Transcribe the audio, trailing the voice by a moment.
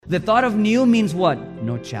The thought of new means what?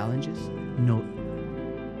 No challenges, no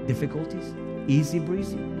difficulties, easy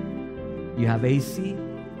breezy. You have AC,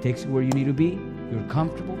 takes you where you need to be, you're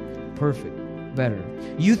comfortable, perfect, better.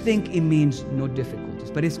 You think it means no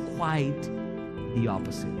difficulties, but it's quite the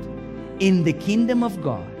opposite. In the kingdom of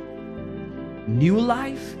God, new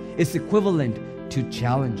life is equivalent to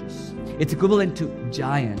challenges. It's equivalent to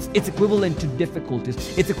giants. It's equivalent to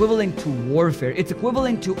difficulties. It's equivalent to warfare. It's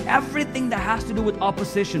equivalent to everything that has to do with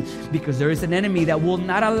opposition, because there is an enemy that will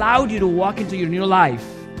not allow you to walk into your new life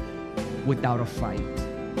without a fight.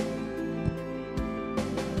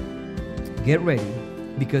 Get ready,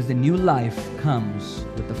 because the new life comes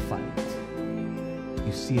with a fight.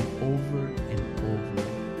 You see it over and over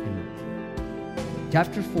and over.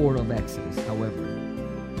 Chapter 4 of Exodus, however,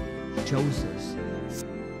 shows us.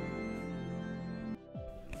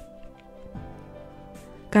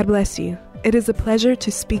 God bless you. It is a pleasure to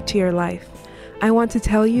speak to your life. I want to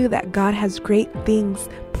tell you that God has great things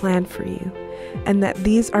planned for you, and that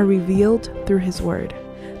these are revealed through His Word.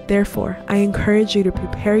 Therefore, I encourage you to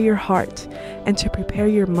prepare your heart and to prepare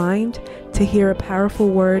your mind to hear a powerful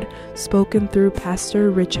word spoken through Pastor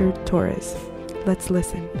Richard Torres. Let's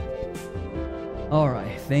listen. All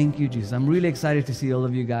right. Thank you, Jesus. I'm really excited to see all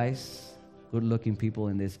of you guys, good-looking people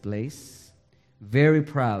in this place. Very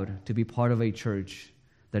proud to be part of a church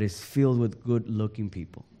that is filled with good-looking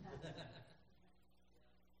people.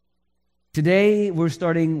 Today, we're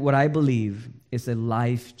starting what I believe is a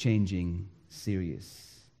life-changing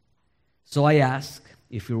series. So I ask,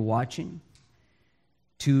 if you're watching,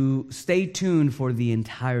 to stay tuned for the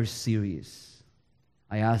entire series.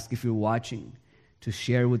 I ask, if you're watching, to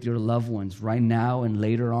share with your loved ones right now and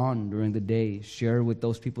later on during the day. Share with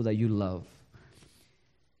those people that you love.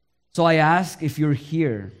 So I ask, if you're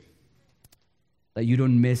here, that you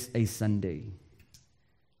don't miss a Sunday,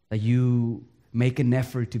 that you make an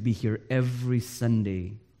effort to be here every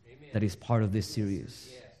Sunday. Amen. That is part of this series.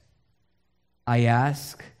 Yes. I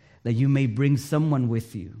ask that you may bring someone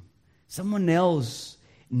with you. Someone else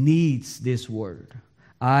needs this word.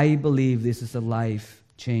 I believe this is a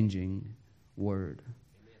life-changing word.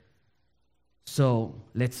 Amen. So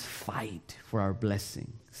let's fight for our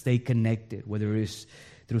blessing. Stay connected, whether it's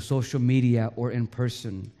through social media or in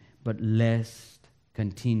person, but let's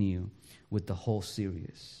continue with the whole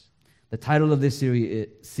series. The title of this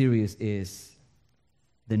series is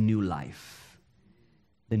The New Life.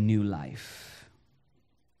 The New Life.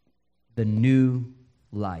 The New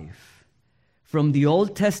Life. From the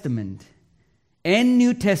Old Testament and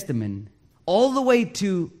New Testament all the way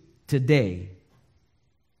to today,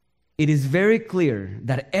 it is very clear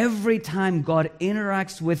that every time God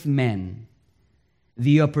interacts with men,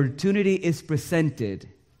 the opportunity is presented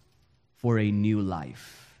for a new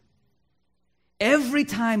life. Every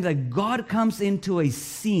time that God comes into a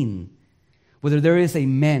scene, whether there is a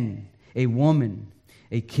man, a woman,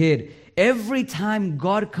 a kid, every time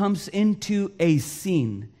God comes into a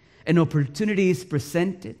scene, an opportunity is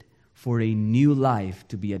presented for a new life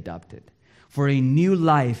to be adopted, for a new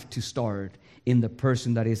life to start in the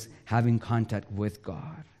person that is having contact with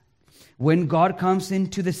God. When God comes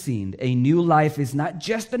into the scene, a new life is not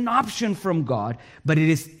just an option from God, but it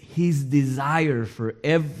is His desire for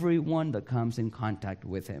everyone that comes in contact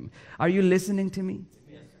with Him. Are you listening to me?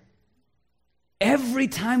 Yes. Every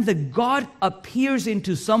time that God appears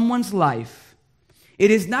into someone's life,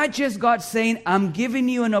 it is not just God saying, I'm giving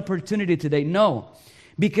you an opportunity today. No,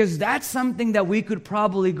 because that's something that we could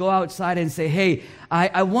probably go outside and say, hey,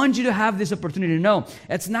 I want you to have this opportunity. No,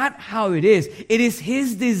 that's not how it is. It is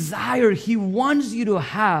His desire. He wants you to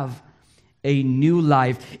have a new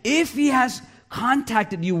life. If He has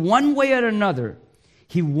contacted you one way or another,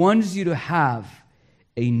 He wants you to have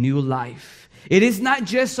a new life. It is not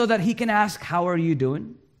just so that He can ask, how are you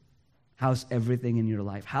doing? How's everything in your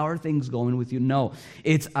life? How are things going with you? No,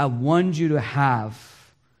 it's I want you to have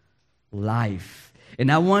life. And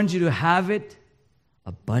I want you to have it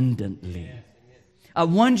abundantly. Yes, I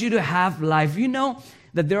want you to have life. You know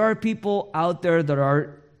that there are people out there that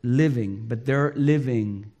are living, but they're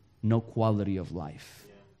living no quality of life.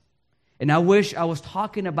 Yeah. And I wish I was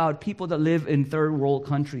talking about people that live in third world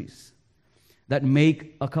countries that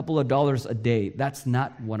make a couple of dollars a day. That's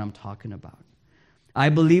not what I'm talking about. I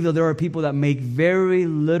believe that there are people that make very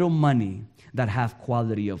little money that have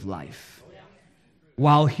quality of life.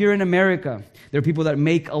 While here in America, there are people that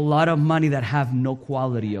make a lot of money that have no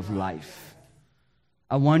quality of life.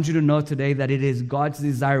 I want you to know today that it is God's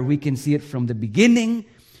desire. We can see it from the beginning,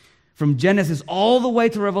 from Genesis all the way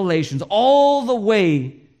to Revelations, all the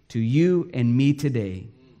way to you and me today.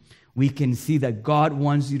 We can see that God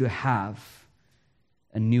wants you to have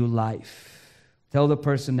a new life. Tell the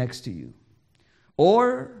person next to you.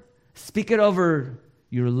 Or speak it over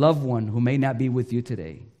your loved one who may not be with you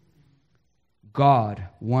today. God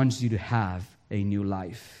wants you to have a new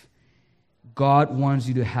life. God wants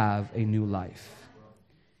you to have a new life.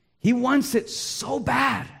 He wants it so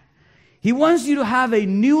bad. He wants you to have a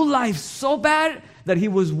new life so bad that He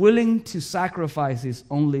was willing to sacrifice His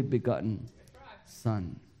only begotten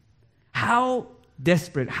Son. How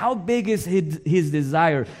desperate, how big is His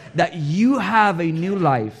desire that you have a new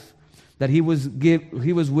life, that He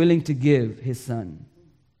was willing to give His Son.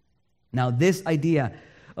 Now, this idea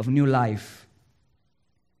of new life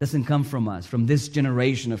doesn't come from us, from this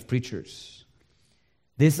generation of preachers.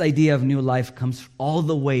 This idea of new life comes all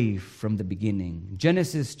the way from the beginning.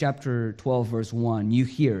 Genesis chapter 12, verse 1, you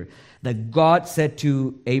hear that God said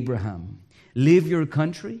to Abraham, leave your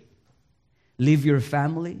country, leave your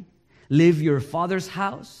family, leave your father's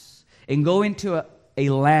house, and go into a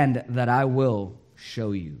land that I will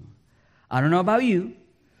show you. I don't know about you,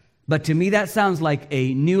 but to me that sounds like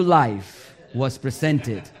a new life was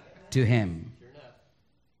presented to him.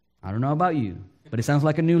 I don't know about you, but it sounds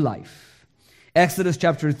like a new life. Exodus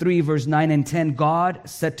chapter 3, verse 9 and 10, God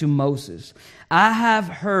said to Moses, I have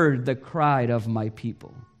heard the cry of my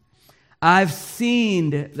people. I've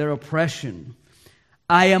seen their oppression.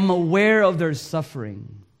 I am aware of their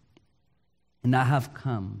suffering. And I have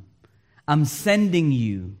come. I'm sending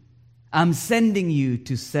you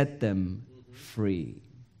to set them free.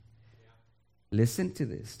 Listen to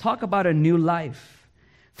this. Talk about a new life.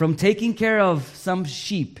 From taking care of some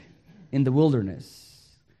sheep in the wilderness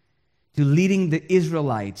to leading the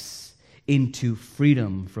Israelites into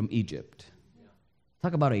freedom from Egypt.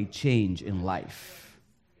 Talk about a change in life.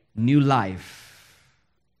 New life.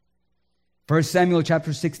 1 Samuel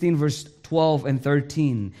chapter 16, verse 12 and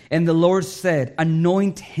 13. And the Lord said,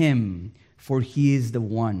 anoint him, for he is the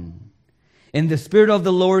one. And the Spirit of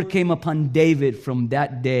the Lord came upon David from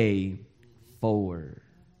that day forward.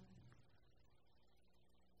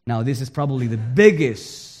 Now, this is probably the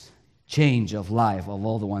biggest change of life of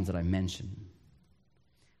all the ones that I mentioned.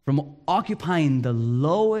 From occupying the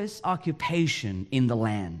lowest occupation in the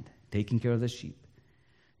land, taking care of the sheep,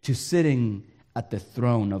 to sitting at the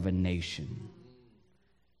throne of a nation.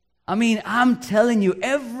 I mean, I'm telling you,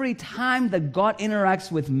 every time that God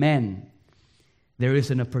interacts with men, there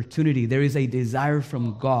is an opportunity, there is a desire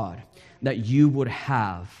from God that you would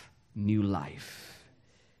have new life.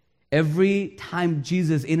 Every time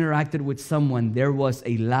Jesus interacted with someone, there was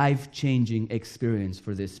a life-changing experience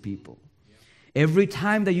for these people. Every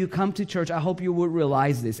time that you come to church, I hope you would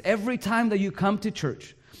realize this. Every time that you come to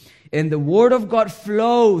church and the Word of God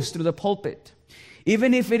flows through the pulpit,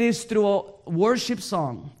 even if it is through a worship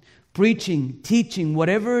song, preaching, teaching,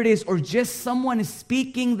 whatever it is, or just someone is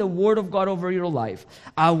speaking the Word of God over your life,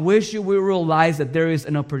 I wish you would realize that there is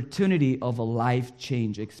an opportunity of a life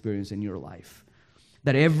change experience in your life.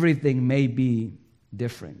 That everything may be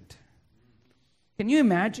different. Can you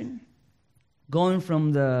imagine going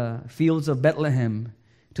from the fields of Bethlehem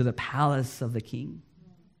to the palace of the king?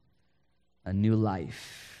 A new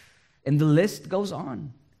life. And the list goes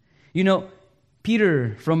on. You know,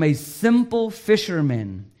 Peter, from a simple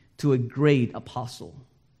fisherman to a great apostle.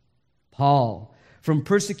 Paul, from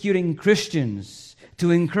persecuting Christians to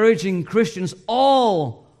encouraging Christians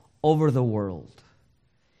all over the world.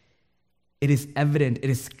 It is evident, it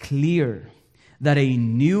is clear that a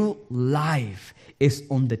new life is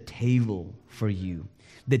on the table for you.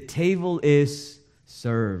 The table is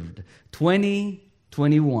served.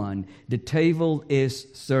 2021, the table is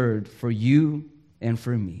served for you and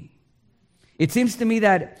for me. It seems to me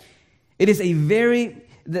that it is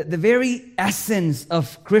the very essence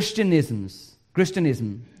of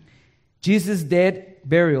Christianism, Jesus' death,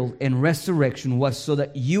 burial, and resurrection was so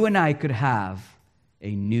that you and I could have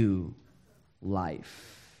a new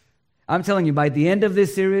life. I'm telling you, by the end of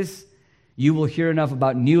this series, you will hear enough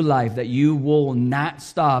about new life that you will not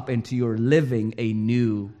stop until you're living a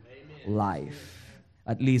new life.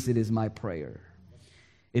 At least it is my prayer.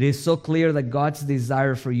 It is so clear that God's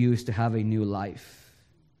desire for you is to have a new life.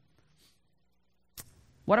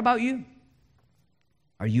 What about you?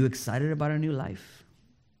 Are you excited about a new life?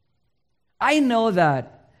 I know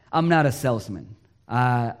that I'm not a salesman.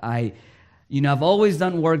 I've always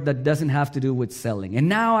done work that doesn't have to do with selling. And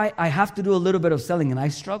now I have to do a little bit of selling, and I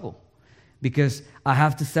struggle because I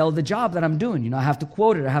have to sell the job that I'm doing. I have to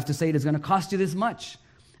quote it. I have to say it's going to cost you this much.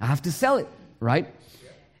 I have to sell it, right?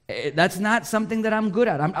 That's not something that I'm good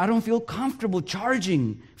at. I don't feel comfortable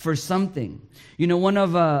charging for something. You know, one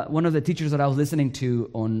of the teachers that I was listening to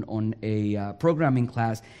on a programming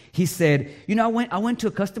class, he said, you know, I went to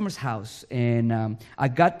a customer's house, and I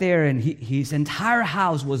got there, and his entire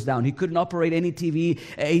house was down. He couldn't operate any TV,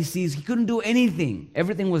 ACs. He couldn't do anything.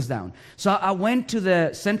 Everything was down. So I went to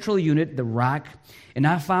the central unit, the rack, and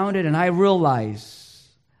I found it, and I realized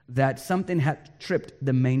that something had tripped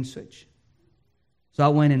the main switch. So I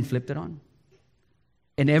went and flipped it on,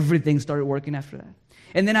 and everything started working after that.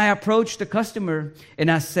 And then I approached the customer, and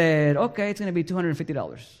I said, okay, it's going to be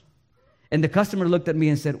 $250. And the customer looked at me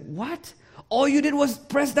and said, what? All you did was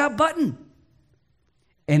press that button.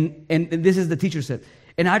 And this is the teacher said.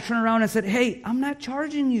 And I turned around and said, hey, I'm not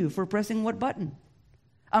charging you for pressing what button.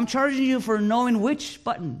 I'm charging you for knowing which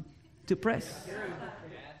button to press.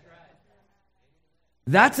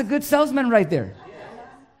 That's a good salesman right there.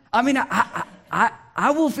 I mean,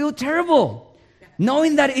 I will feel terrible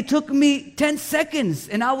knowing that it took me 10 seconds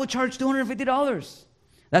and I will charge $250.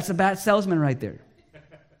 That's a bad salesman right there.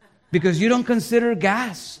 Because you don't consider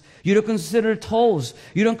gas. You don't consider tolls.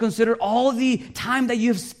 You don't consider all the time that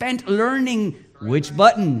you've spent learning which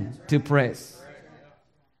button to press.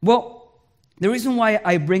 Well, the reason why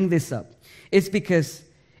I bring this up is because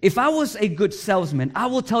if I was a good salesman, I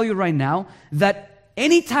will tell you right now that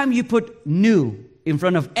anytime you put new in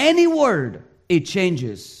front of any word, it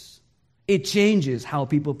changes. It changes how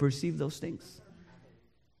people perceive those things.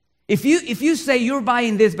 If you say you're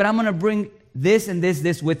buying this, but I'm going to bring this and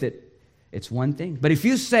this with it, it's one thing. But if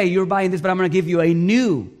you say you're buying this, but I'm going to give you a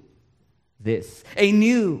new this, a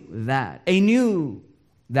new that, a new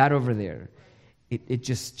that over there, it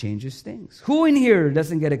just changes things. Who in here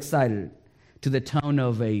doesn't get excited to the tone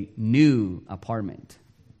of a new apartment?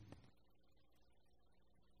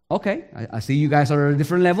 Okay, I see you guys are at a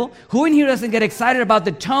different level. Who in here doesn't get excited about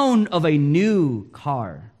the tone of a new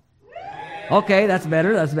car? Okay, that's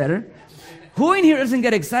better, that's better. Who in here doesn't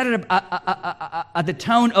get excited at the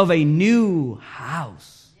tone of a new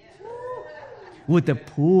house? With a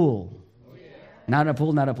pool. Not a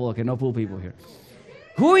pool. Okay, no pool people here.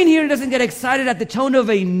 Who in here doesn't get excited at the tone of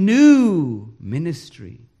a new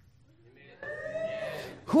ministry?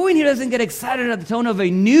 Who in here doesn't get excited at the tone of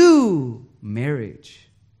a new marriage?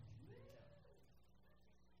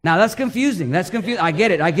 Now, that's confusing. I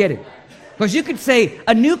get it. Because you could say,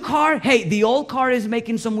 a new car, hey, the old car is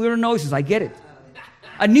making some weird noises. I get it.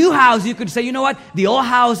 A new house, you could say, you know what? The old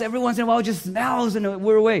house, every once in a while, just smells in a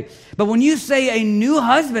weird way. But when you say a new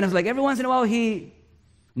husband, it's like every once in a while,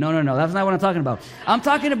 No, that's not what I'm talking about. I'm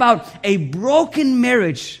talking about a broken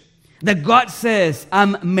marriage that God says,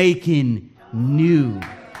 I'm making new.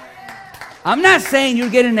 I'm not saying you're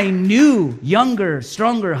getting a new, younger,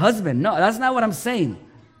 stronger husband. No, that's not what I'm saying.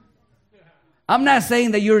 I'm not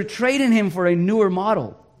saying that you're trading him for a newer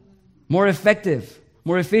model, more effective,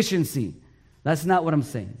 more efficiency. That's not what I'm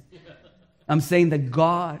saying. I'm saying that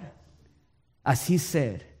God, as He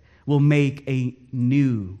said, will make a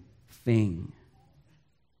new thing,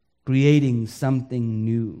 creating something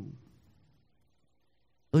new.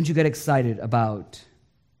 Don't you get excited about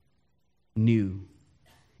new?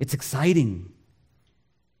 It's exciting.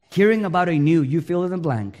 Hearing about a new, you fill in the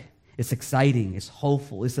blank. It's exciting, it's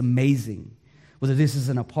hopeful, it's amazing. Whether this is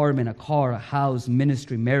an apartment, a car, a house,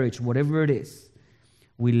 ministry, marriage, whatever it is,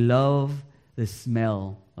 we love the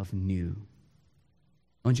smell of new.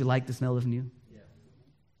 Don't you like the smell of new? Yeah.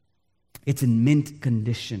 It's in mint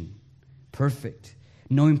condition, perfect,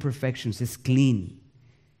 no imperfections, it's clean.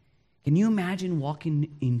 Can you imagine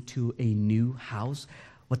walking into a new house,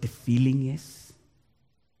 what the feeling is?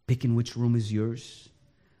 Picking which room is yours,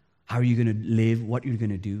 how are you going to live, what you're going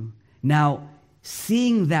to do. Now,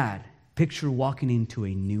 seeing that, picture walking into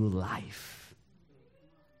a new life.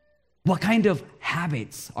 What kind of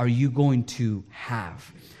habits are you going to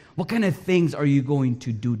have? What kind of things are you going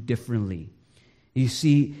to do differently? You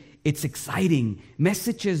see, it's exciting.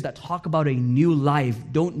 Messages that talk about a new life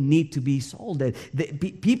don't need to be sold.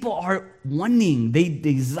 People are wanting, they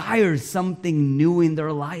desire something new in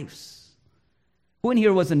their lives. Who in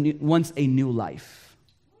here was once a new life?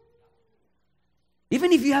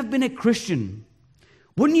 Even if you have been a Christian,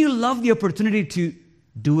 wouldn't you love the opportunity to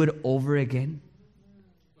do it over again?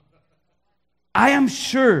 I am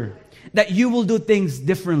sure that you will do things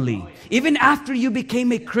differently. Even after you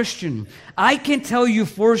became a Christian, I can tell you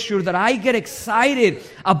for sure that I get excited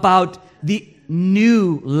about the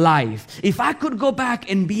new life. If I could go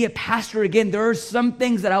back and be a pastor again, there are some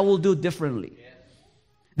things that I will do differently.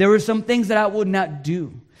 There are some things that I would not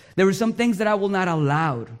do. There are some things that I will not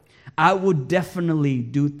allow. I would definitely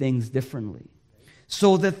do things differently.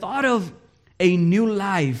 So the thought of a new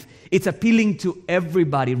life, it's appealing to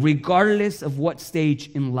everybody, regardless of what stage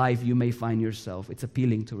in life you may find yourself. It's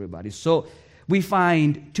appealing to everybody. So we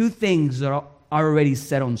find two things that are already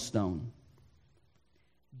set on stone.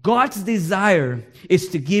 God's desire is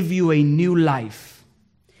to give you a new life.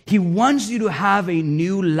 He wants you to have a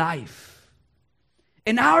new life.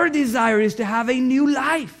 And our desire is to have a new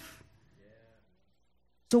life.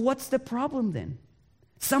 So what's the problem then?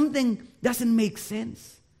 Something doesn't make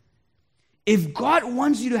sense. If God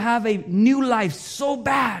wants you to have a new life so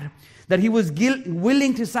bad that He was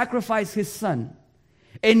willing to sacrifice His Son,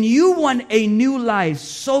 and you want a new life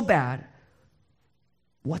so bad,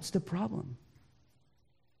 what's the problem?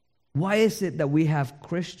 Why is it that we have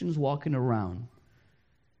Christians walking around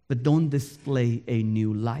but don't display a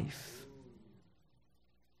new life?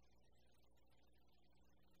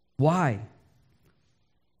 Why?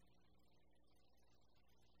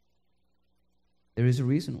 There is a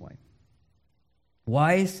reason why.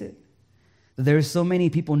 Why is it that there are so many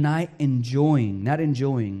people not enjoying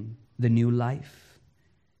the new life?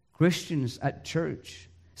 Christians at church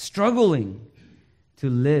struggling to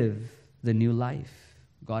live the new life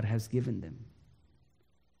God has given them.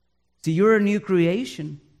 See, you're a new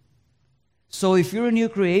creation. So if you're a new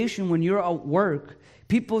creation, when you're at work,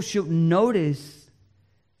 people should notice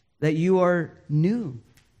that you are new,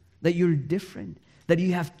 that you're different, that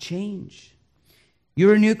you have changed.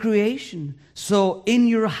 You're a new creation. So in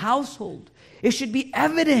your household, it should be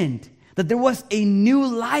evident that there was a new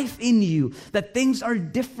life in you, that things are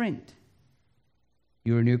different.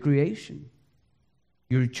 You're a new creation.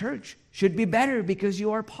 Your church should be better because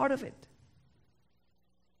you are part of it.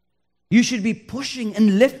 You should be pushing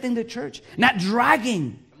and lifting the church, not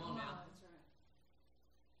dragging.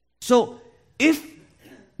 So if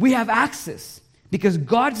we have access, because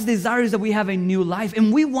God's desire is that we have a new life,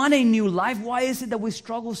 and we want a new life, why is it that we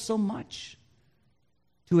struggle so much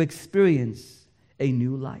to experience a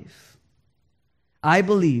new life? I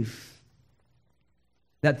believe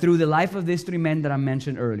that through the life of these three men that I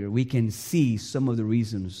mentioned earlier, we can see some of the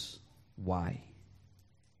reasons why.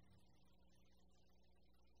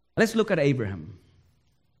 Let's look at Abraham.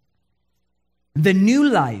 The new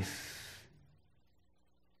life.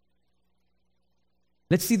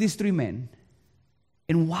 Let's see these three men.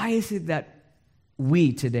 And why is it that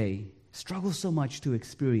we today struggle so much to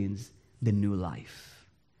experience the new life?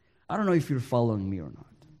 I don't know if you're following me or not.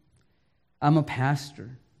 I'm a pastor.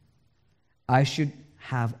 I should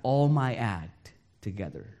have all my act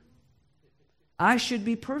together. I should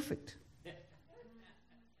be perfect.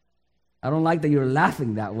 I don't like that you're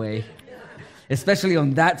laughing that way, especially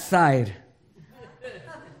on that side.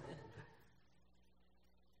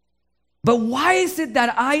 But why is it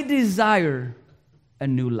that I desire a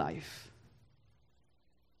new life?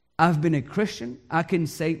 I've been a Christian. I can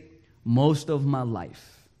say most of my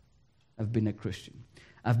life I've been a Christian.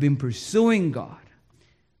 I've been pursuing God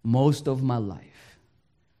most of my life.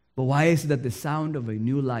 But why is it that the sound of a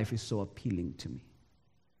new life is so appealing to me?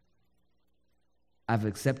 I've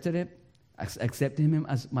accepted it. I've accepted Him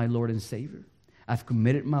as my Lord and Savior. I've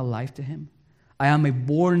committed my life to Him. I am a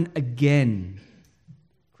born-again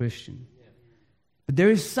Christian. But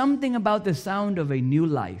there is something about the sound of a new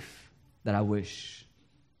life that I wish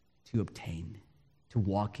to obtain, to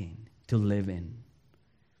walk in, to live in.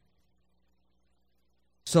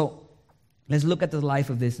 So, let's look at the life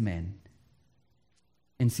of this man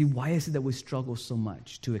and see why is it that we struggle so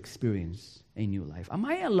much to experience a new life. Am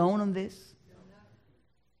I alone on this?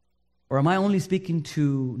 Or am I only speaking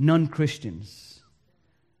to non-Christians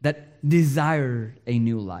that desire a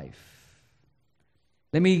new life?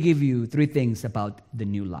 Let me give you three things about the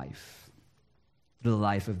new life, the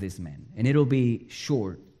life of this man. And it'll be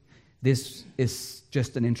short. This is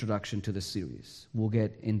just an introduction to the series. We'll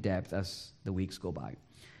get in depth as the weeks go by.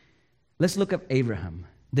 Let's look at Abraham.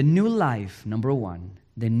 The new life, number one,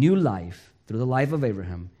 the new life through the life of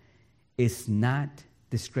Abraham is not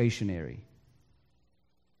discretionary.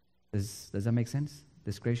 Does that make sense?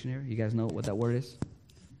 Discretionary? You guys know what that word is?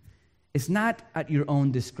 It's not at your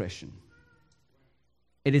own discretion.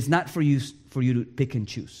 It is not for you to pick and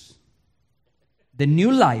choose. The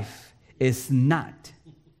new life is not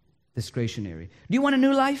discretionary. Do you want a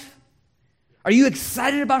new life? Are you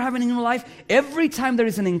excited about having a new life? Every time there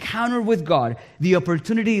is an encounter with God, the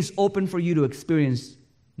opportunity is open for you to experience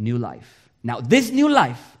new life. Now, this new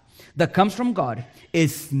life that comes from God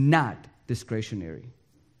is not discretionary.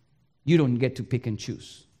 You don't get to pick and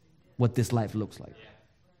choose what this life looks like.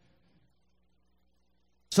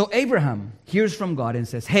 So Abraham hears from God and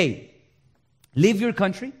says, hey, leave your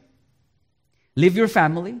country, leave your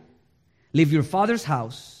family, leave your father's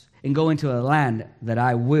house, and go into a land that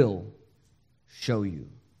I will show you.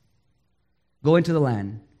 Go into the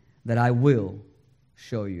land that I will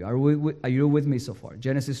show you. Are you with me so far?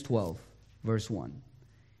 Genesis 12, verse 1.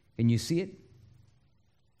 Can you see it?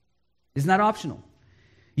 It's not optional.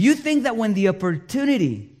 You think that when the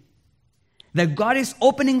opportunity that God is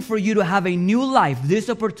opening for you to have a new life, this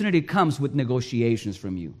opportunity comes with negotiations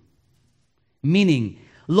from you. Meaning,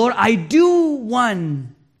 Lord, I do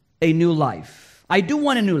want a new life. I do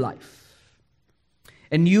want a new life.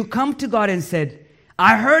 And you come to God and said,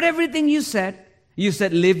 I heard everything you said. You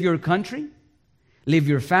said, leave your country, leave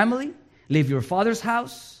your family, leave your father's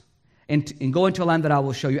house, and go into a land that I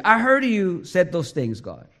will show you. I heard you said those things,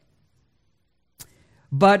 God.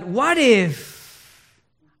 But what if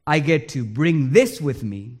I get to bring this with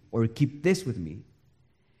me or keep this with me?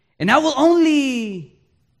 And I will only,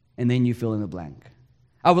 and then you fill in the blank.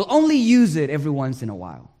 I will only use it every once in a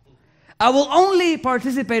while. I will only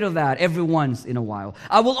participate of that every once in a while.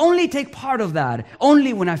 I will only take part of that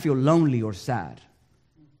only when I feel lonely or sad.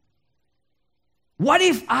 What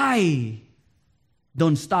if I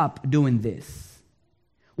don't stop doing this?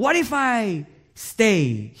 What if I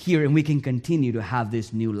stay here and we can continue to have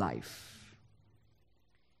this new life?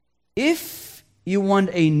 If you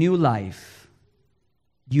want a new life,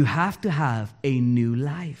 you have to have a new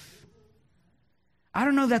life. I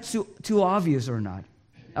don't know if that's too obvious or not.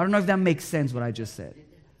 I don't know if that makes sense what I just said.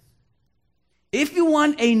 If you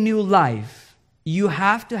want a new life, you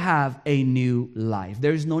have to have a new life.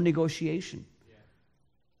 There is no negotiation.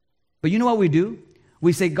 But you know what we do?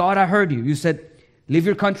 We say, God, I heard you. You said, leave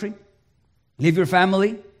your country, leave your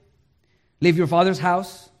family, leave your father's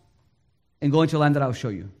house, and go into a land that I'll show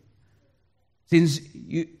you. Since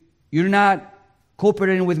you're not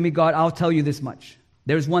cooperating with me, God, I'll tell you this much.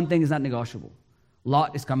 There's one thing that's not negotiable.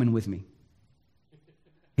 Lot is coming with me.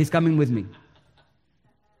 He's coming with me.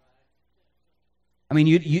 I mean,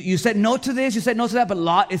 you said no to this, you said no to that, but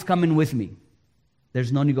Lot is coming with me.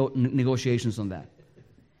 There's no negotiations on that.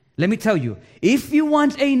 Let me tell you, if you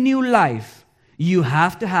want a new life, you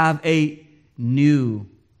have to have a new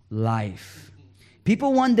life.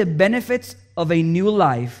 People want the benefits of a new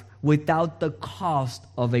life without the cost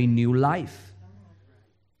of a new life.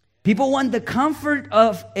 People want the comfort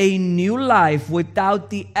of a new life without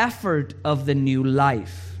the effort of the new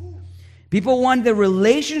life. People want the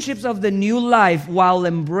relationships of the new life while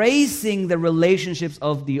embracing the relationships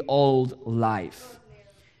of the old life.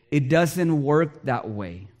 It doesn't work that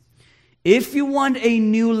way. If you want a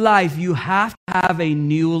new life, you have to have a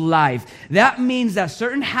new life. That means that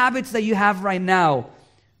certain habits that you have right now,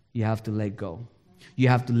 you have to let go. You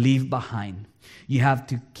have to leave behind. You have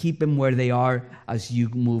to keep them where they are as you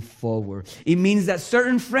move forward. It means that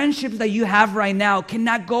certain friendships that you have right now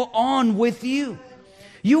cannot go on with you.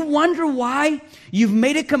 You wonder why? You've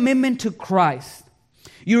made a commitment to Christ.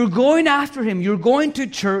 You're going after Him. You're going to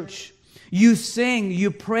church. You sing,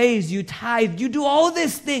 you praise, you tithe. You do all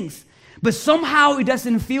these things. But somehow it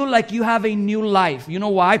doesn't feel like you have a new life. You know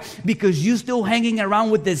why? Because you're still hanging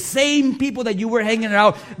around with the same people that you were hanging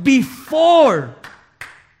around before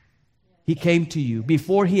He came to you,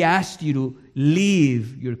 before He asked you to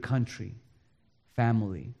leave your country,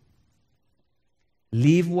 family.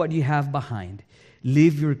 Leave what you have behind.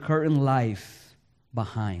 Leave your current life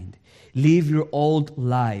behind. Leave your old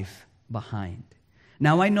life behind.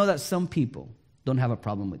 Now, I know that some people don't have a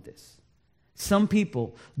problem with this. Some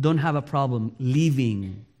people don't have a problem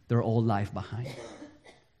leaving their old life behind,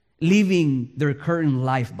 leaving their current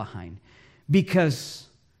life behind, because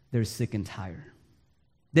they're sick and tired.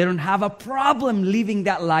 They don't have a problem leaving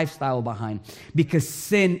that lifestyle behind because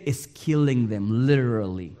sin is killing them,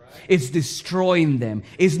 literally. It's destroying them.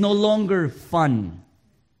 It's no longer fun.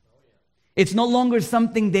 It's no longer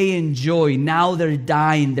something they enjoy. Now they're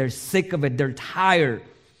dying. They're sick of it. They're tired.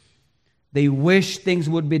 They wish things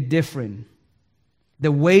would be different.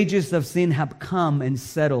 The wages of sin have come and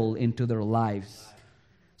settled into their lives.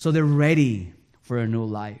 So they're ready for a new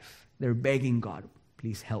life. They're begging God,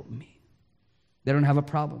 please help me. They don't have a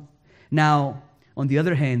problem. Now, on the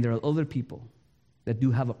other hand, there are other people that do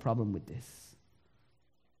have a problem with this.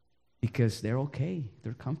 Because they're okay.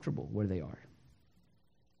 They're comfortable where they are.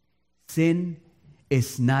 Sin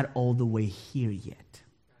is not all the way here yet.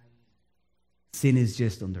 Sin is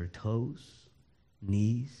just on their toes,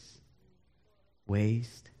 knees,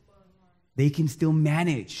 waist. They can still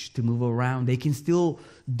manage to move around. They can still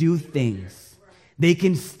do things. They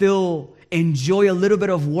can still enjoy a little bit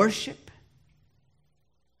of worship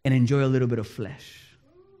and enjoy a little bit of flesh.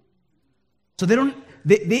 So they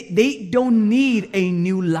don't need a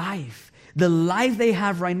new life. The life they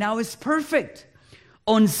have right now is perfect.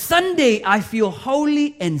 On Sunday, I feel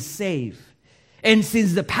holy and safe. And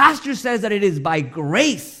since the pastor says that it is by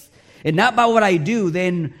grace and not by what I do,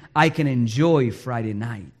 then I can enjoy Friday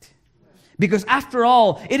night. Because after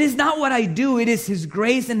all, it is not what I do, it is His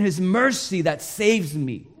grace and His mercy that saves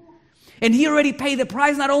me. And He already paid the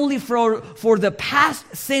price not only for the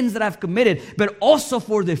past sins that I've committed, but also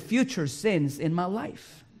for the future sins in my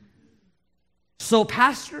life. So,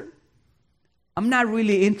 Pastor, I'm not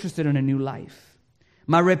really interested in a new life.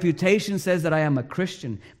 My reputation says that I am a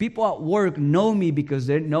Christian. People at work know me because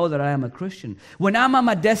they know that I am a Christian. When I'm on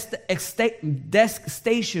my desk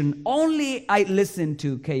station, only I listen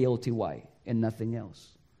to KLTY and nothing else.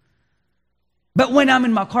 But when I'm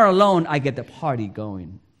in my car alone, I get the party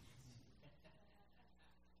going.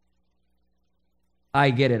 I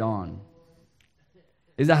get it on.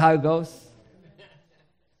 Is that how it goes?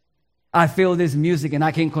 I feel this music and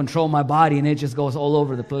I can't control my body and it just goes all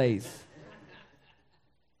over the place.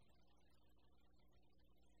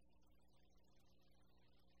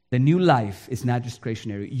 The new life is not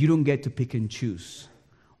discretionary. You don't get to pick and choose.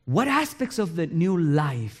 What aspects of the new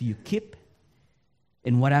life you keep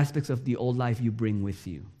and what aspects of the old life you bring with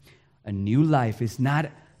you. A new life is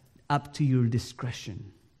not up to your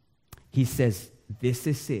discretion. He says, this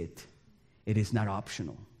is it. It is not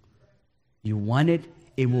optional. You want it,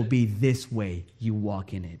 it will be this way. You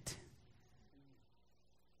walk in it.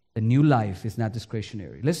 The new life is not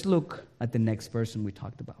discretionary. Let's look at the next person we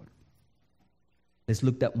talked about. Let's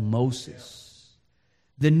look at Moses.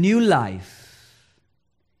 The new life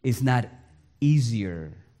is not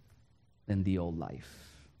easier than the old life.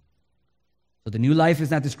 So the new life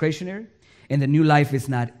is not discretionary, and the new life is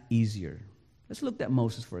not easier. Let's look at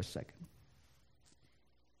Moses for a second.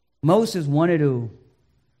 Moses wanted to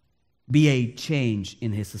be a change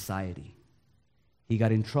in his society. He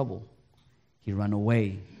got in trouble. He ran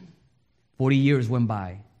away. 40 years went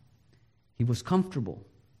by. He was comfortable.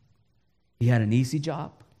 He had an easy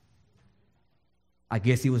job. I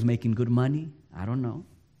guess he was making good money. I don't know.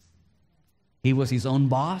 He was his own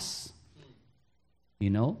boss. You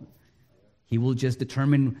know, he will just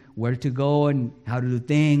determine where to go and how to do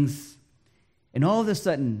things. And all of a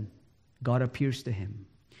sudden, God appears to him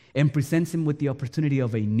and presents him with the opportunity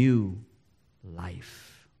of a new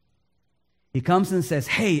life. He comes and says,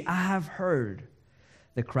 hey, I have heard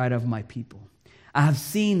the cry of my people. I have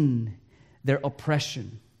seen their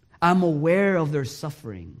oppression. I'm aware of their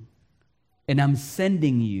suffering, and I'm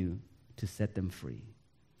sending you to set them free.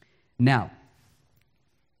 Now,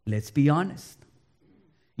 let's be honest.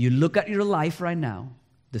 You look at your life right now,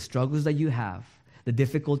 the struggles that you have, the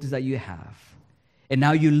difficulties that you have, and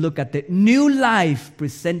now you look at the new life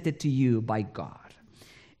presented to you by God.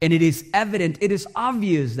 And it is evident, it is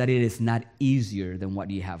obvious that it is not easier than what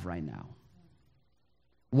you have right now.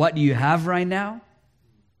 What you have right now,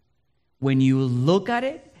 when you look at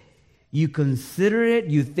it, you consider it,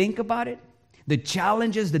 you think about it, the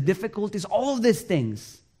challenges, the difficulties, all of these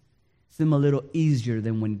things seem a little easier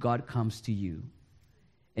than when God comes to you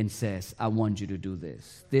and says, I want you to do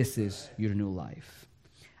this. This is your new life.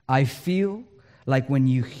 I feel like when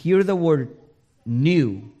you hear the word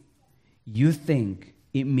new, you think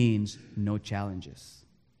it means no challenges.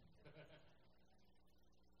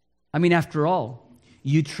 I mean, after all,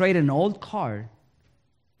 you trade an old car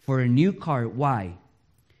for a new car. Why?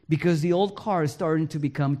 Because the old car is starting to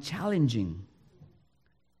become challenging.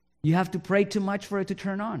 You have to pray too much for it to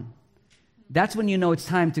turn on. That's when you know it's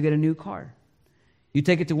time to get a new car. You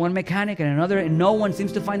take it to one mechanic and another, and no one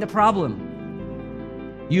seems to find a problem.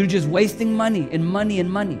 You're just wasting money and money and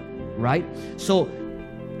money, right? So,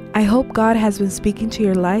 I hope God has been speaking to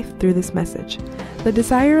your life through this message. The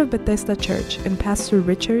desire of Bethesda Church and Pastor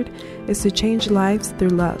Richard is to change lives through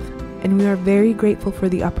love. And we are very grateful for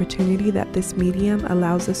the opportunity that this medium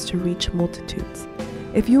allows us to reach multitudes.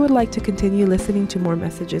 If you would like to continue listening to more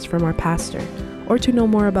messages from our pastor or to know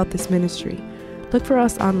more about this ministry, look for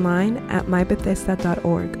us online at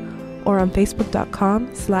mybethesda.org or on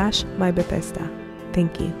facebook.com/mybethesda.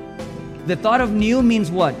 Thank you. The thought of new means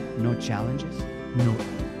what? No challenges, no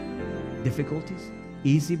difficulties,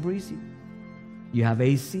 easy breezy. You have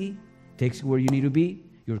AC, takes you where you need to be,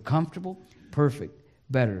 you're comfortable, perfect.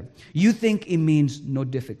 Better. You think it means no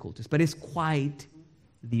difficulties, but it's quite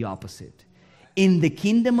the opposite. In the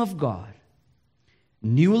kingdom of God,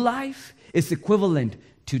 new life is equivalent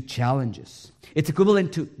to challenges. It's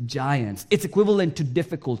equivalent to giants. It's equivalent to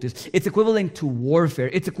difficulties. It's equivalent to warfare.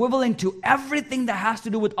 It's equivalent to everything that has to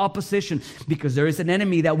do with opposition, because there is an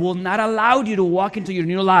enemy that will not allow you to walk into your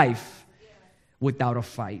new life without a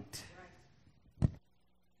fight.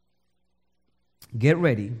 Get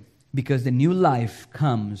ready. Because the new life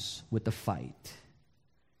comes with a fight.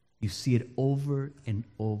 You see it over and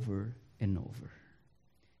over and over.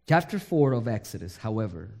 Chapter 4 of Exodus,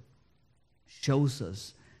 however, shows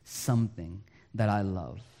us something that I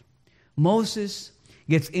love. Moses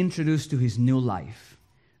gets introduced to his new life.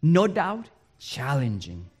 No doubt,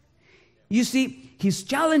 challenging. You see, his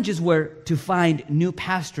challenges were to find new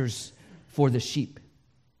pastors for the sheep.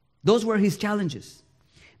 Those were his challenges.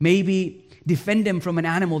 Maybe defend them from an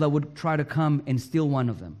animal that would try to come and steal one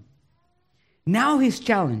of them. Now his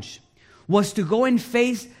challenge was to go and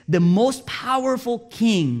face the most powerful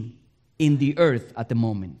king in the earth at the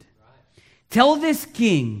moment. Tell this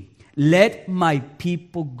king, let my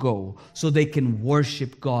people go so they can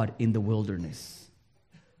worship God in the wilderness.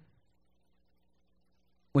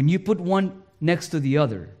 When you put one next to the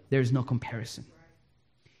other, there's no comparison.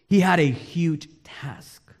 He had a huge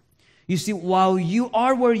task. You see, while you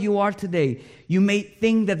are where you are today, you may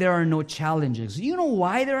think that there are no challenges. You know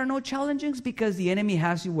why there are no challenges? Because the enemy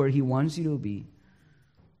has you where he wants you to be.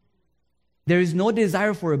 There is no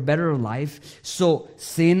desire for a better life, so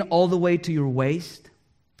sin all the way to your waist,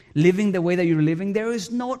 living the way that you're living, there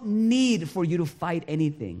is no need for you to fight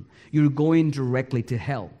anything. You're going directly to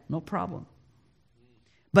hell. No problem.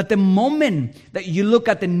 But the moment that you look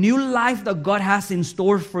at the new life that God has in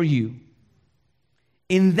store for you,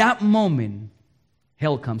 in that moment,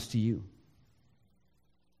 hell comes to you.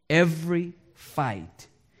 Every fight,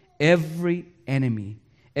 every enemy,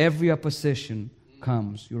 every opposition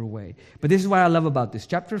comes your way. But this is what I love about this.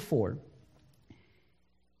 Chapter 4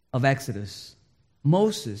 of Exodus,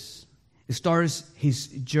 Moses starts his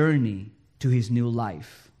journey to his new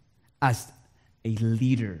life as a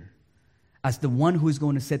leader, as the one who is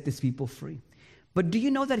going to set these people free. But do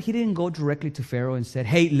you know that he didn't go directly to Pharaoh and said,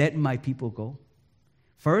 hey, let my people go?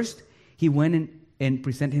 First, he went and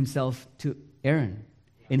presented himself to Aaron,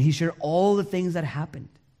 and he shared all the things that happened.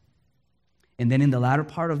 And then in the latter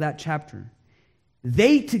part of that chapter,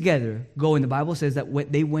 they together go, and the Bible says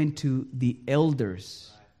that they went to the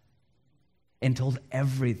elders and told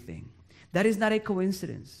everything. That is not a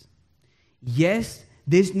coincidence. Yes,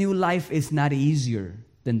 this new life is not easier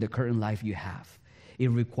than the current life you have. It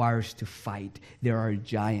requires to fight. There are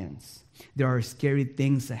giants. There are scary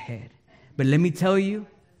things ahead. But let me tell you,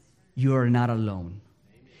 you are not alone.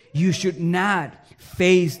 You should not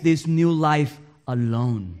face this new life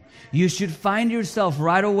alone. You should find yourself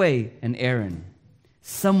right away an Aaron,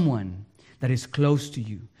 someone that is close to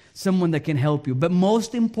you, someone that can help you. But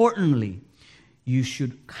most importantly, you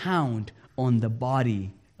should count on the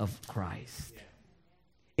body of Christ.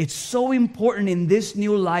 It's so important in this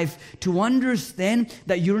new life to understand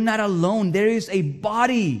that you're not alone. There is a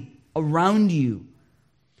body around you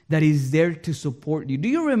that is there to support you. Do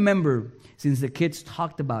you remember, since the kids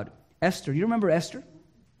talked about Esther, you remember Esther?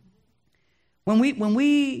 When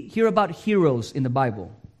we hear about heroes in the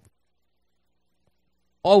Bible,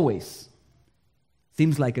 always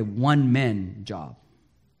seems like a one-man job.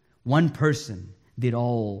 One person did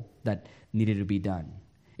all that needed to be done.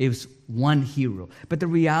 It was one hero. But the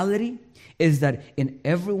reality is that in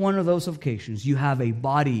every one of those occasions, you have a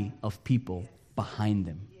body of people behind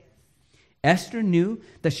them. Esther knew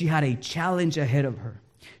that she had a challenge ahead of her.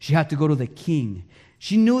 She had to go to the king.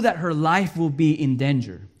 She knew that her life will be in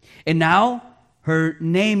danger. And now her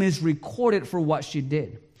name is recorded for what she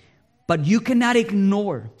did. But you cannot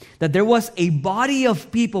ignore that there was a body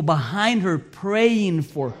of people behind her praying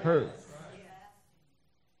for her.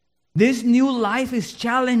 This new life is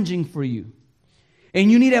challenging for you.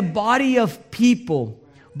 And you need a body of people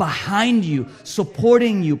behind you,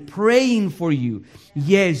 supporting you, praying for you.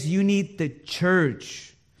 Yes, you need the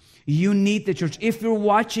church. You need the church. If you're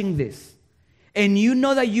watching this and you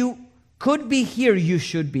know that you could be here, you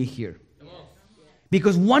should be here.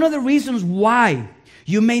 Because one of the reasons why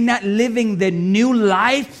you may not living the new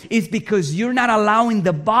life is because you're not allowing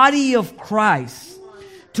the body of Christ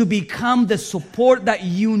to become the support that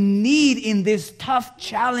you need in this tough,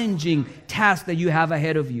 challenging task that you have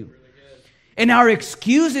ahead of you. And our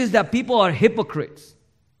excuse is that people are hypocrites.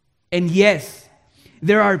 And yes,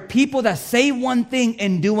 there are people that say one thing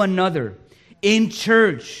and do another in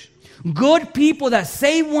church. Good people that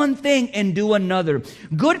say one thing and do another.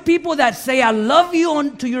 Good people that say, I love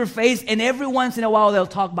you to your face, and every once in a while they'll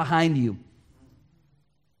talk behind you.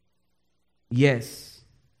 Yes.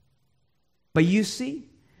 But you see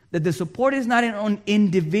that the support is not on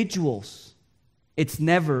individuals. It's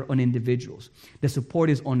never on individuals. The support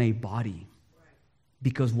is on a body.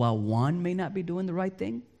 Because while one may not be doing the right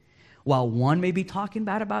thing, while one may be talking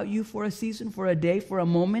bad about you for a season, for a day, for a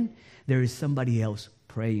moment, there is somebody else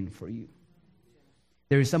praying for you.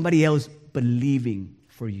 There is somebody else believing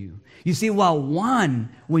for for you. You see, while one,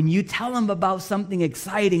 when you tell him about something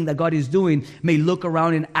exciting that God is doing, may look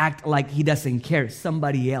around and act like he doesn't care,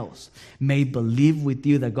 somebody else may believe with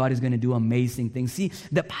you that God is going to do amazing things. See,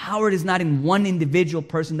 the power is not in one individual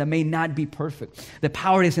person that may not be perfect. The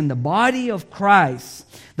power is in the body of Christ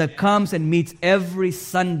that comes and meets every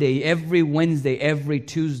Sunday, every Wednesday, every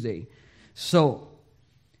Tuesday. So,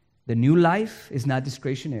 the new life is not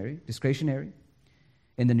discretionary,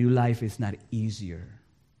 and the new life is not easier.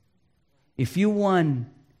 If you want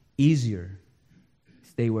easier,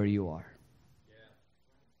 stay where you are.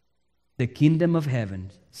 The kingdom of heaven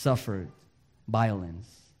suffered violence,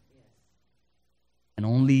 and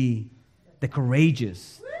only the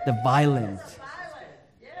courageous, the violent,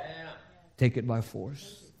 take it by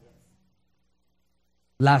force.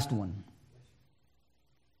 Last one.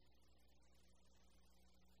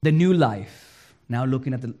 The new life, now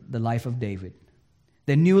looking at the life of David.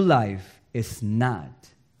 The new life is not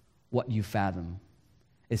what you fathom.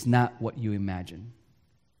 It's not what you imagine.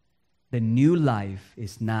 The new life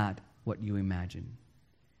is not what you imagine.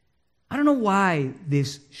 I don't know why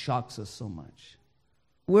this shocks us so much.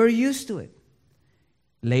 We're used to it.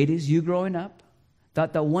 Ladies, you growing up,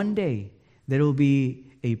 thought that one day there will be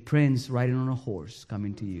a prince riding on a horse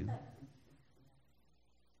coming to you.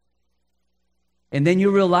 And then you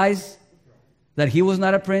realize that he was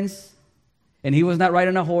not a prince, and he was not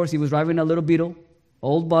riding a horse. He was driving a little beetle,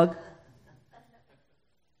 old bug,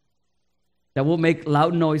 that will make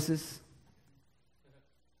loud noises,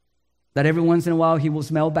 that every once in a while he will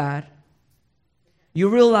smell bad. You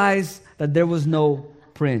realize that there was no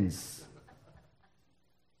prince.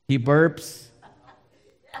 He burps.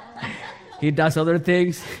 He does other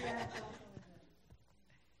things.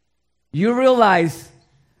 You realize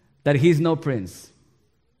that he's no prince.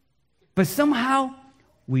 But somehow,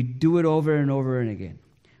 we do it over and over and again.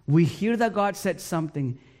 We hear that God said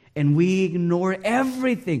something, and we ignore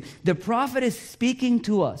everything. The prophet is speaking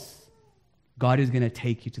to us. God is going to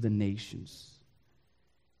take you to the nations.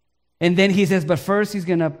 And then he says, but first he's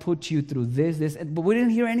going to put you through this. But we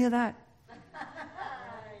didn't hear any of that.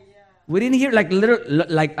 We didn't hear,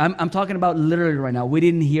 I'm talking about literally right now. We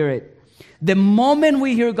didn't hear it. The moment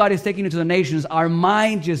we hear God is taking you to the nations, our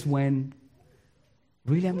mind just went,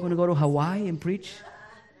 really, I'm going to go to Hawaii and preach?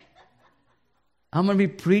 I'm going to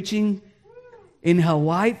be preaching in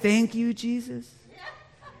Hawaii? Thank you, Jesus.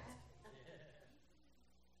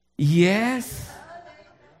 Yes.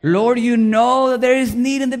 Lord, you know that there is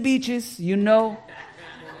need in the beaches. You know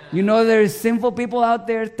there is sinful people out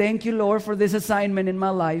there. Thank you, Lord, for this assignment in my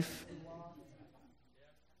life.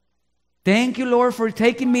 Thank you, Lord, for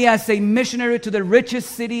taking me as a missionary to the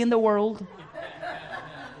richest city in the world.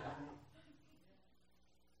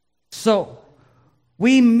 So,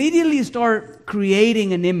 we immediately start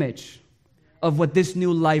creating an image of what this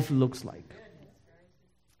new life looks like.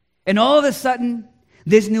 And all of a sudden,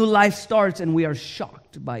 this new life starts and we are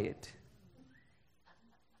shocked by it.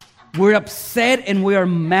 We're upset and we are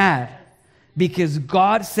mad because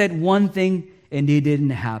God said one thing and it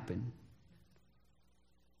didn't happen.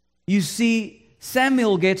 You see,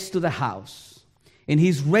 Samuel gets to the house and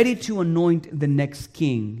he's ready to anoint the next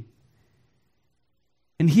king.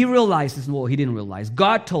 And he realizes, well, he didn't realize.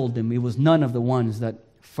 God told him it was none of the ones that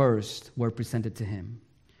first were presented to him.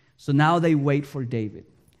 So now they wait for David.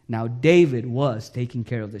 Now David was taking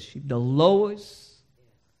care of the sheep. The lowest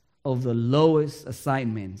of the lowest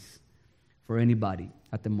assignments for anybody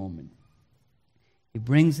at the moment. He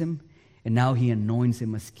brings him and now he anoints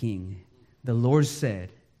him as king. The Lord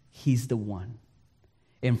said, he's the one.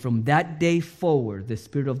 And from that day forward, the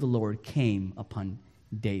Spirit of the Lord came upon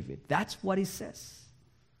David. That's what he says.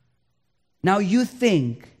 Now you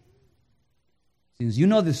think, since you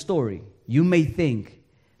know the story, you may think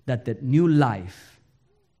that the new life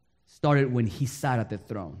started when he sat at the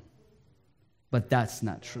throne. But that's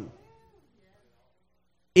not true.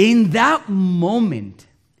 In that moment,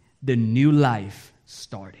 the new life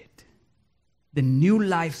started. The new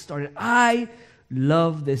life started. I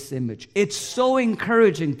love this image. It's so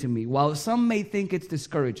encouraging to me. While some may think it's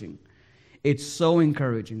discouraging, it's so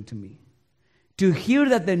encouraging to me. To hear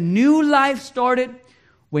that the new life started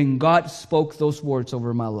when God spoke those words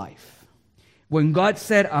over my life. When God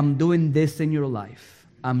said, I'm doing this in your life.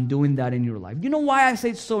 I'm doing that in your life. You know why I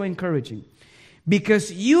say it's so encouraging?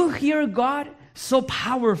 Because you hear God so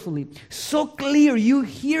powerfully, so clear. You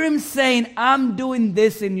hear him saying, I'm doing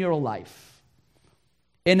this in your life.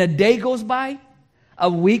 And a day goes by, a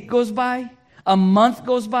week goes by, a month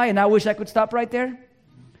goes by, and I wish I could stop right there.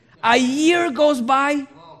 A year goes by.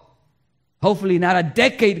 Hopefully not a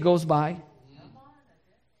decade goes by.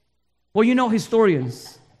 Well, you know,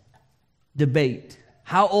 historians debate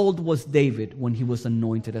How old was David when he was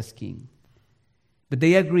anointed as king? But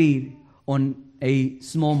they agreed on a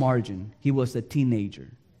small margin. He was a teenager.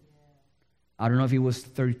 I don't know if he was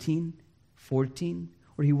 13, 14,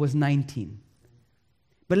 or he was 19.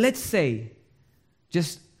 But let's say,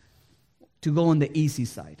 just to go on the easy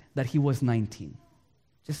side, that he was 19.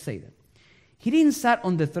 Just say that. He didn't sit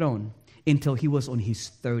on the throne until he was on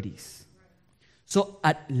his 30s. So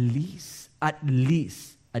at least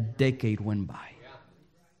a decade went by.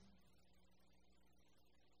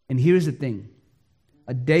 And here's the thing.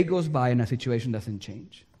 A day goes by and a situation doesn't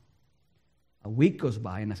change. A week goes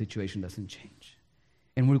by and a situation doesn't change.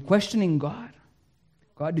 And we're questioning God.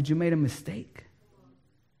 God, did you make a mistake?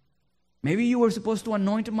 Maybe you were supposed to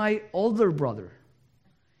anoint my older brother.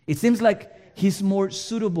 It seems like he's more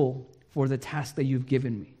suitable for the task that you've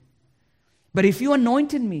given me. But if you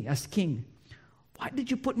anointed me as king, why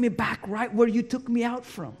did you put me back right where you took me out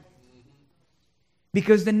from?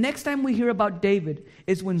 Because the next time we hear about David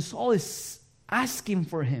is when Saul is asking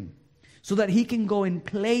for him so that he can go and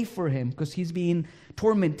play for him because he's being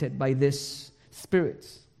tormented by these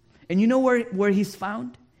spirits. And you know where he's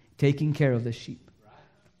found? Taking care of the sheep.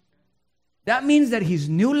 That means that his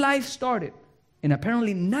new life started and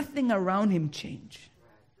apparently nothing around him changed.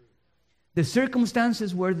 The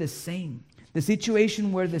circumstances were the same. The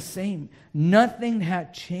situation were the same. Nothing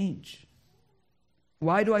had changed.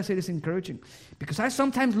 Why do I say this encouraging? Because I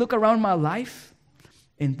sometimes look around my life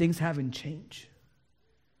and things haven't changed.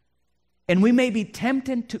 And we may be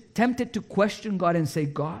tempted to question God and say,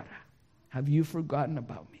 God, have you forgotten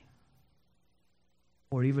about me?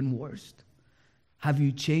 Or even worse, have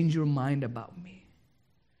you changed your mind about me?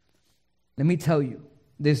 Let me tell you,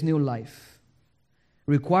 this new life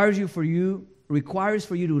requires for you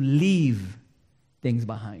to leave things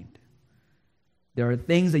behind. There are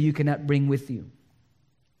things that you cannot bring with you.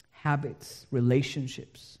 Habits,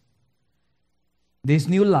 relationships. This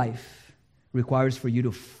new life requires for you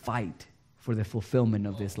to fight for the fulfillment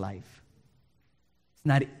of this life. It's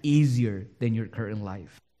not easier than your current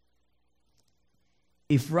life.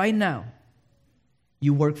 If right now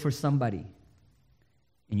you work for somebody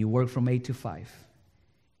and you work from 8 to 5,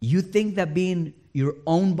 you think that being your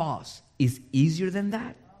own boss is easier than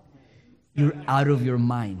that? You're out of your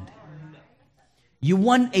mind. You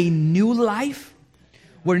want a new life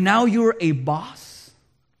where now you're a boss?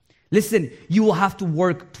 Listen, you will have to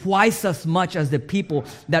work twice as much as the people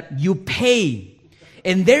that you pay.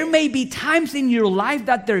 And there may be times in your life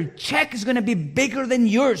that their check is going to be bigger than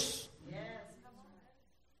yours.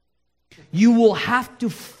 You will have to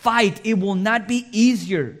fight. It will not be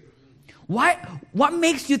easier. Why? What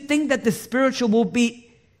makes you think that the spiritual will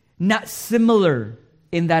be not similar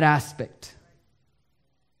in that aspect?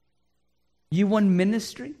 You want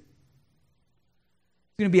ministry?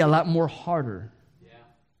 It's going to be a lot more harder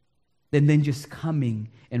than just coming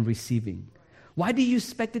and receiving. Why do you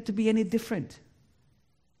expect it to be any different?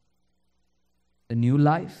 The new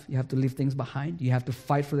life, you have to leave things behind. You have to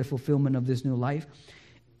fight for the fulfillment of this new life.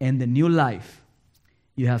 And the new life,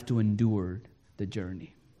 you have to endure the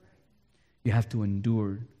journey. You have to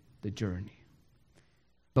endure the journey.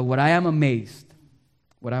 But what I'm amazed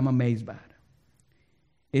by,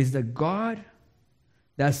 is that God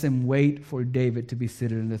doesn't wait for David to be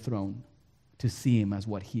seated on the throne to see him as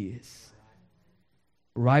what he is.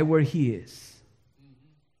 Right where he is.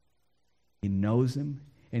 He knows him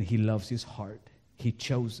and he loves his heart. He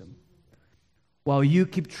chose him. While you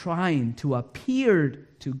keep trying to appear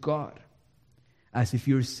to God as if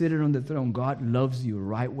you're seated on the throne, God loves you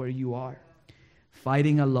right where you are.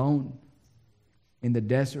 Fighting alone in the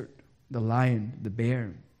desert, the lion, the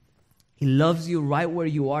bear. He loves you right where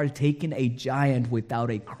you are, taking a giant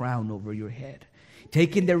without a crown over your head.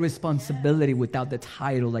 Taking the responsibility without the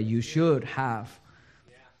title that you should have.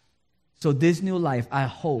 So this new life, I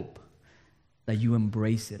hope that you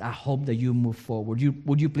embrace it. I hope that you move forward.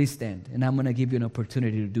 Would you please stand? And I'm going to give you an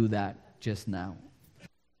opportunity to do that just now.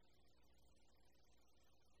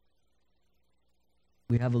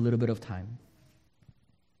 We have a little bit of time.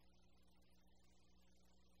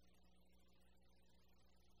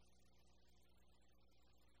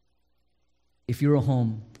 If you're at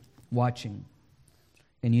home watching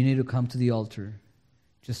and you need to come to the altar,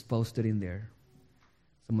 just post it in there.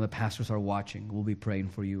 Some of the pastors are watching. We'll be praying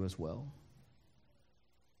for you as well.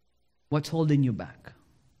 What's holding you back?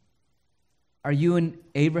 Are you in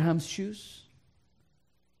Abraham's shoes?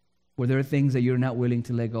 Were there things that you're not willing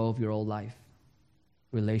to let go of your old life?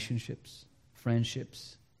 Relationships,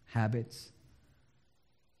 friendships, habits?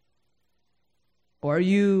 Or are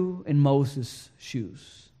you in Moses'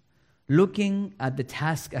 shoes, looking at the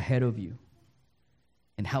task ahead of you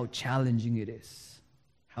and how challenging it is?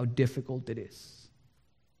 how difficult it is?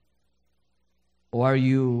 Or are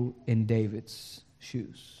you in David's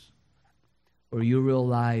shoes? Or you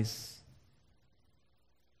realize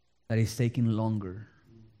that it's taking longer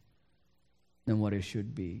than what it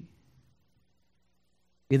should be?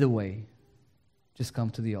 Either way, just come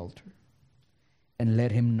to the altar and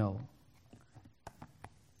let him know,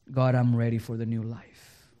 God, I'm ready for the new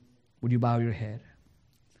life. Would you bow your head?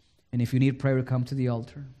 And if you need prayer, come to the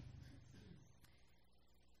altar.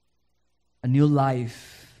 A new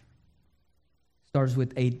life starts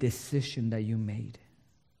with a decision that you made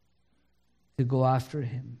to go after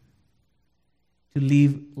him, to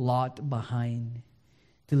leave Lot behind,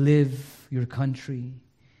 to live your country,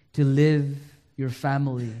 to live your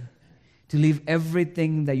family, to leave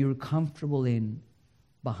everything that you're comfortable in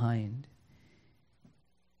behind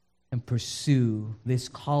and pursue this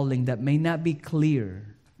calling that may not be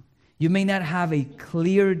clear. You may not have a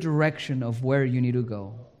clear direction of where you need to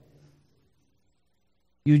go.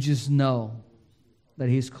 You just know that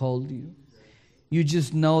he's called you. You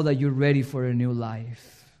just know that you're ready for a new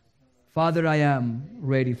life. Father, I am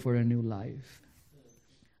ready for a new life.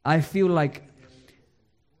 I feel like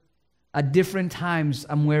at different times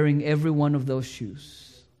I'm wearing every one of those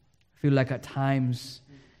shoes. I feel like at times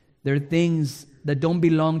there are things that don't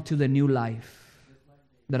belong to the new life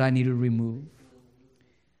that I need to remove.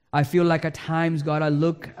 I feel like at times, God, I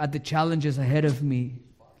look at the challenges ahead of me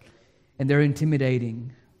and they're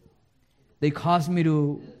intimidating. They cause me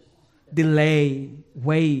to delay,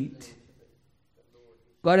 wait.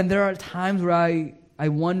 God, and there are times where I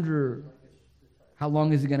wonder, how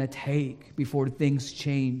long is it going to take before things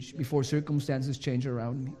change, before circumstances change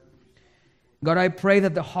around me? God, I pray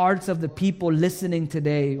that the hearts of the people listening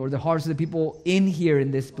today, or the hearts of the people in here in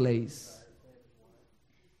this place,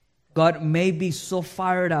 God, may be so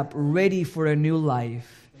fired up, ready for a new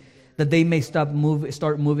life, that they may start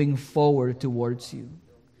moving forward towards you.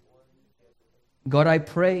 God, I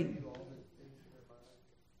pray,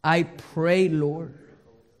 Lord,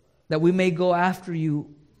 that we may go after you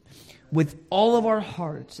with all of our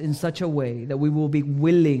hearts in such a way that we will be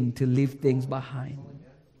willing to leave things behind.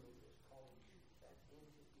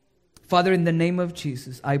 Father, in the name of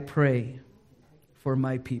Jesus, I pray for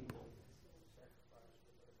my people.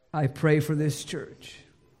 I pray for this church,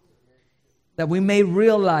 that we may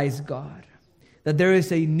realize, God, that there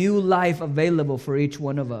is a new life available for each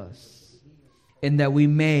one of us, and that we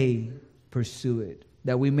may pursue it,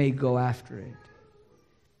 that we may go after it.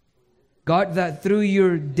 God, that through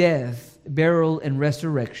your death, burial, and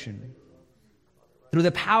resurrection, through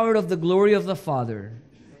the power of the glory of the Father,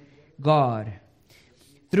 God,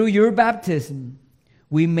 through your baptism,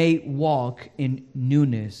 we may walk in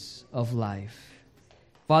newness of life.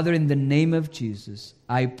 Father, in the name of Jesus,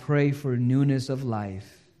 I pray for newness of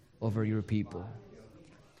life over your people,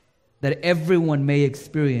 that everyone may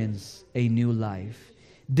experience a new life.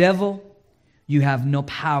 Devil, you have no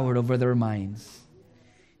power over their minds.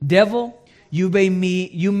 Devil, you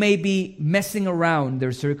may be messing around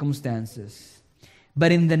their circumstances,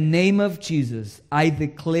 but in the name of Jesus, I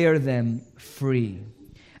declare them free.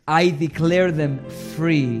 I declare them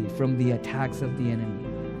free from the attacks of the enemy.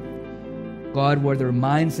 God, where their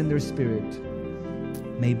minds and their spirit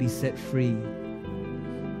may be set free.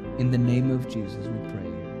 In the name of Jesus, we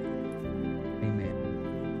pray. Amen.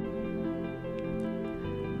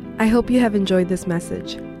 I hope you have enjoyed this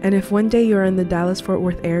message. And if one day you're in the Dallas-Fort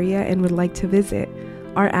Worth area and would like to visit,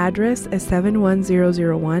 our address is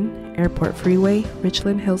 71001 Airport Freeway,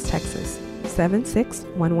 Richland Hills, Texas,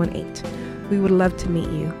 76118. We would love to meet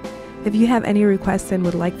you. If you have any requests and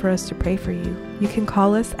would like for us to pray for you, you can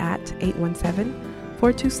call us at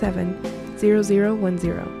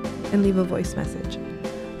 817-427-0010 and leave a voice message.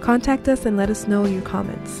 Contact us and let us know your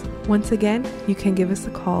comments. Once again, you can give us a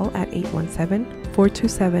call at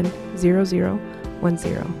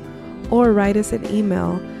 817-427-0010 or write us an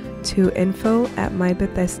email to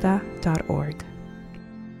info@mybethesda.org.